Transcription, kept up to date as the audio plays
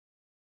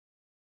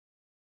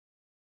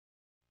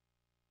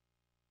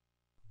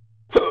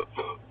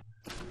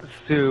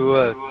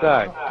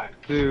Suicide.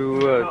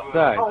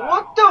 Suicide. Oh,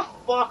 what the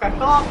fuck? I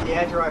fell off the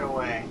edge right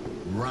away.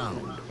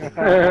 Round. What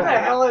the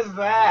hell is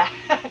that?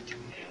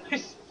 I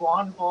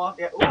spawned fall off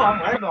the edge. Ooh,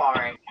 I'm red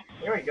barring.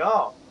 Here we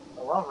go.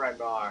 I love red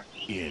bar.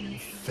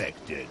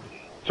 Infected.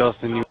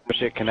 Justin, you have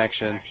shit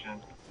connection.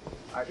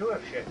 I do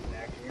have shit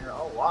connection here.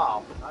 Oh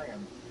wow. I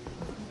am.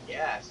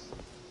 Yes.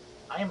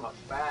 I am a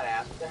fat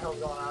ass. What the hell's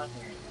going on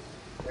here?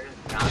 They're just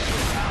knocking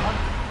me down.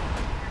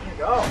 Here you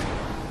go.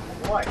 Oh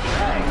boy.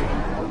 Hey.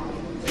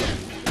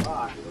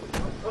 Fuck.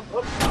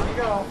 Oop, down you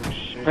go.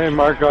 Hey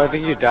Marco, I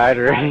think you died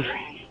already.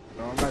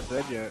 No, I'm not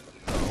dead yet.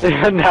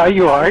 Now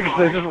you are, because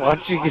I just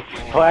watched you get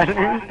splattered.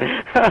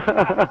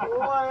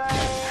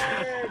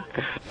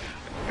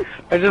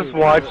 I just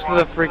watched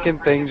the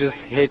freaking thing just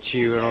hit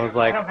you, and I was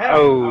like,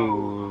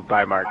 oh,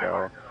 bye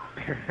Marco.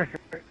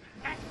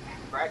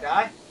 Brad,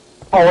 die?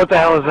 Oh, what the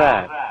hell is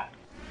that?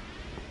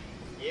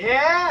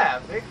 Yeah,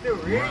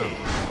 victory!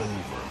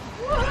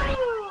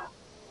 Woo!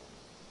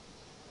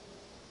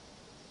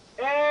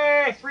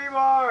 Hey, 3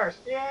 bars!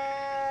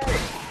 Yay!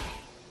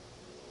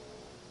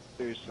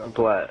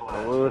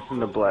 Listen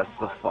to Bless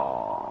the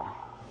Fall.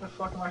 What the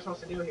fuck am I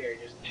supposed to do here?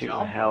 Just To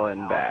jump? hell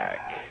and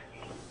back.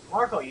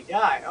 Marco, you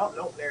died. Oh,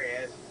 nope, there he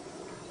is.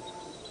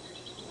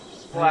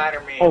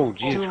 Splatter me. Oh,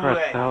 Jesus Do Christ,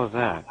 it. how was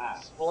that?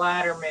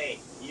 Splatter me.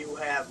 You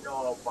have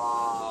no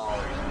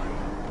balls.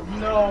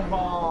 No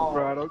balls.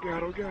 Bro, oh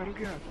god.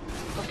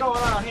 What's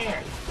going on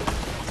here?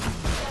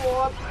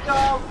 What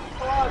the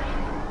fuck?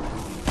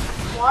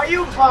 Why are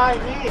you by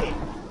me?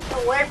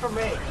 Get away from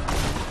me.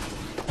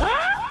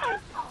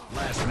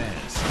 Last man.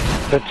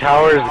 The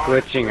tower is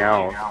glitching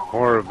out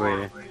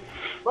horribly.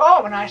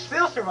 Oh, and I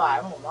still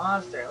survive. I'm a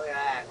monster. Look at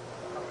that.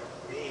 I'm a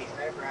beast.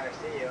 I'd rather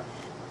see you.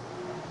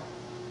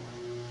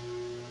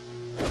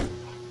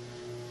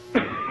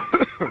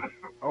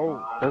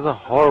 Oh, That's a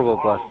horrible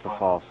Bless the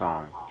Fall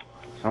song.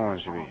 Someone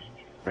should be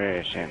very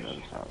ashamed of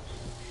themselves.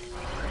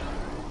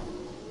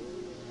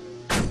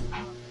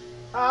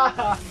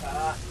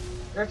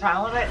 There's a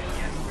time limit?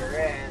 Yes, there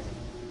is.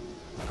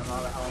 I don't know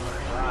how I'm gonna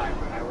survive,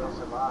 but I will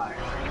survive.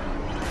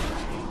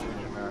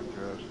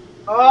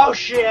 Oh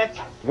shit!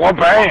 Wha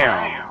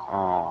bam!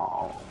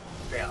 Oh.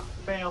 Fail.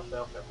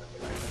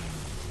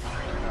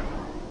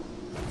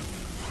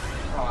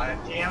 Oh,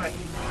 damn it.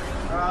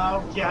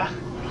 Oh, yeah.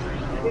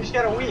 You just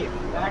gotta weave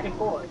back and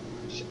forth.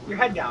 Your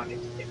head down. If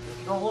you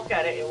don't look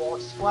at it, it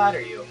won't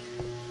splatter you.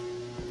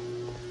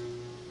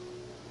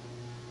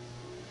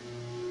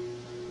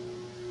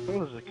 Don't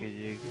look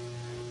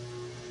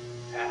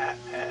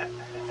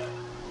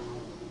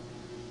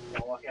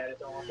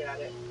at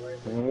it. Where is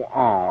it?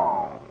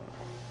 Oh.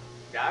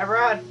 Die,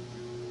 Brad.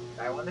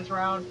 I win this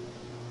round.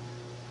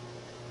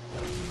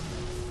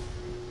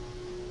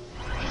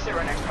 Just sit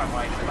right next to my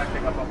mic. It might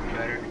pick up on me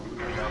better.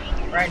 Here we go.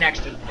 Right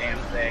next to the damn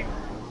thing.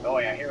 Oh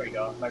yeah, here we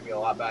go. Might be a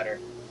lot better.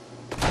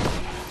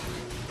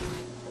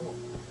 Ooh.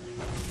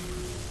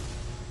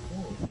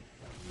 Ooh.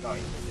 No,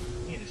 you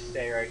need to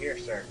stay right here,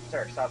 sir.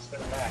 Sir, stop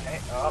spinning back. Hey,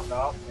 oh,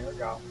 no. Here we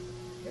go.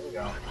 Here we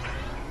go.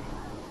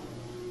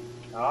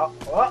 Oh,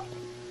 oh.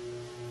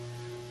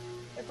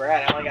 Hey,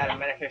 Brad, I only got a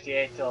minute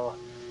 58 till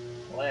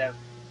live.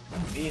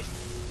 Beast.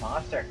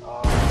 Monster.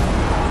 Oh.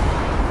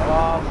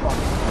 Oh, fuck.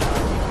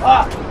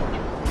 Ah!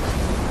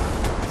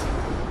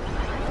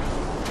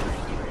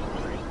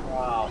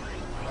 Oh,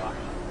 fuck.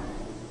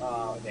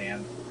 Oh,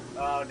 damn.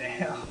 Oh,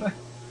 damn.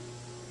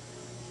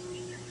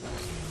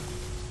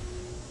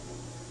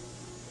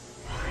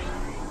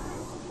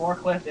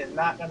 Forklift is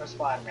not going to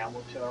splatter me. I'll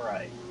move to the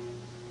right.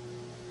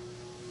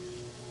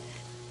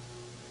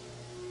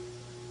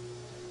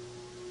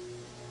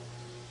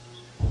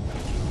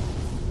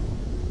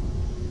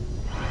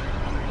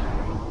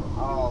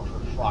 Oh, for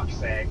fuck's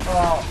sake.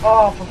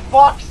 Oh, for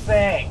fuck's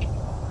sake.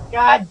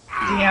 God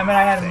damn it,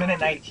 I had a minute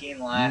 19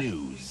 left.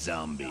 New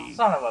zombie.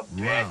 Son of a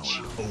Round bitch.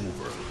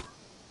 over.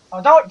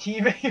 Oh, don't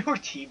teabag. You were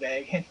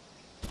teabagging.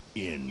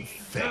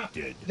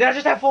 Infected. Did I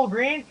just have full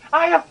green?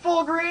 I have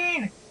full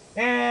green!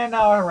 And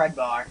now a red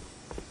bar.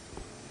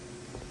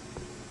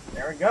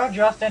 There we go,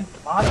 Justin.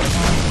 On.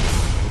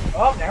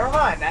 Oh, never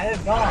mind. That is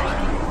gone.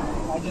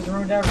 I just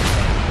ruined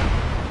everything.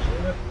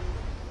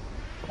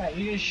 Yeah,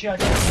 you just shut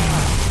your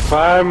mouth.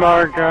 Bye,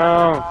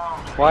 Marco.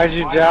 Why'd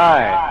you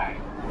die?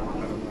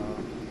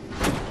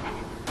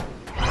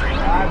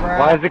 Bye, Brad.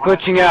 Why is it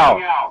glitching out?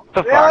 What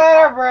the See you fuck?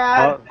 later,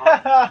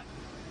 Brad.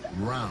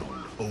 Round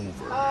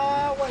over.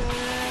 Well,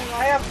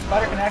 I have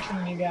better connection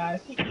than you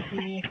guys.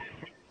 See?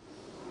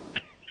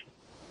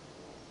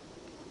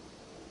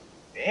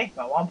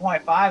 My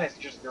 1.5 is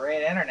just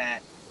great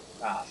internet.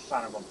 Ah,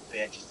 son of a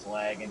bitch, it's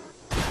lagging.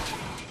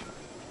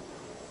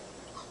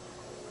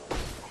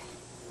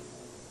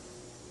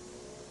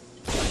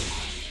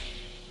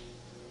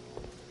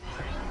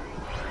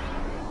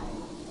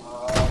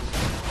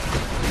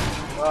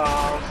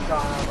 Oh,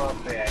 son of a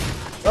bitch.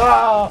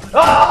 Oh,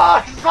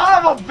 son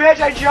of a bitch,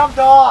 I jumped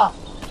off!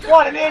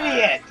 What an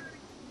idiot!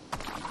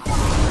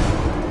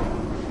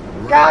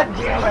 God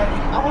damn it!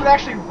 I was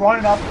actually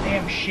running up the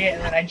damn shit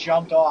and then I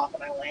jumped off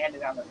and I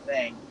landed on the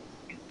thing.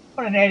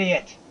 What an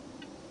idiot.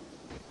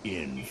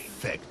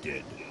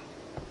 Infected.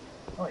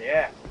 Oh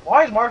yeah.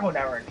 Why is Marco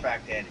never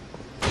infected?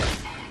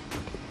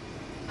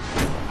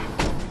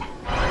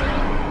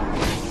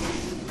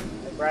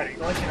 Hey Brad, are you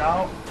glitching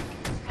out?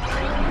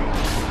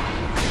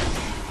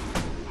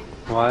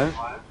 What?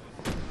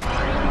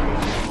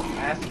 I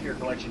asked if you're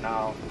glitching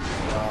out.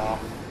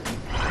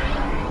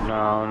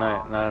 No,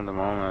 not at the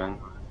moment.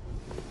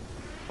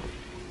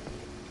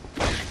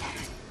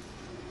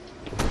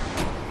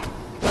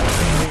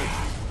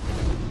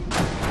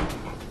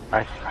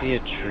 I see a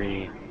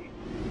tree.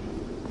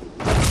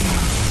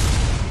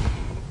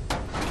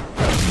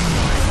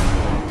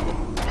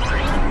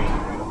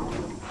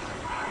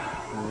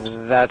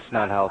 That's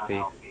not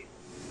healthy.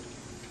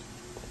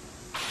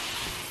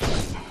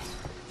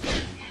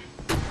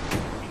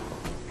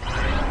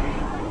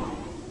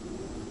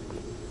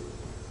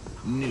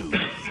 New.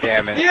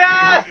 Damn it.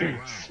 Yes!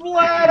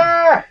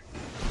 Splatter!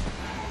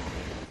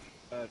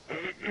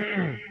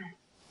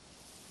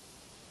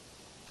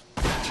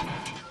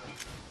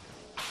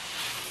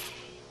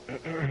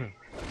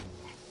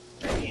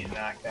 I need to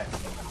knock that.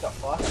 What the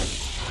fuck?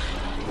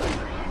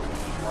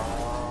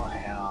 Oh,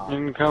 hell.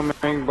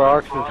 Incoming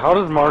boxes. How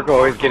does Marco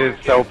always get it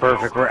so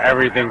perfect where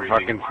everything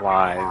fucking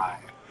flies?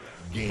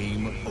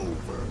 Game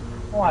over.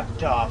 What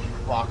the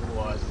fuck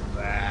was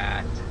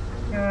that?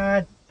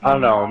 God I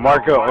don't know.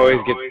 Marco always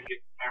gets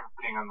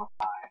everything on the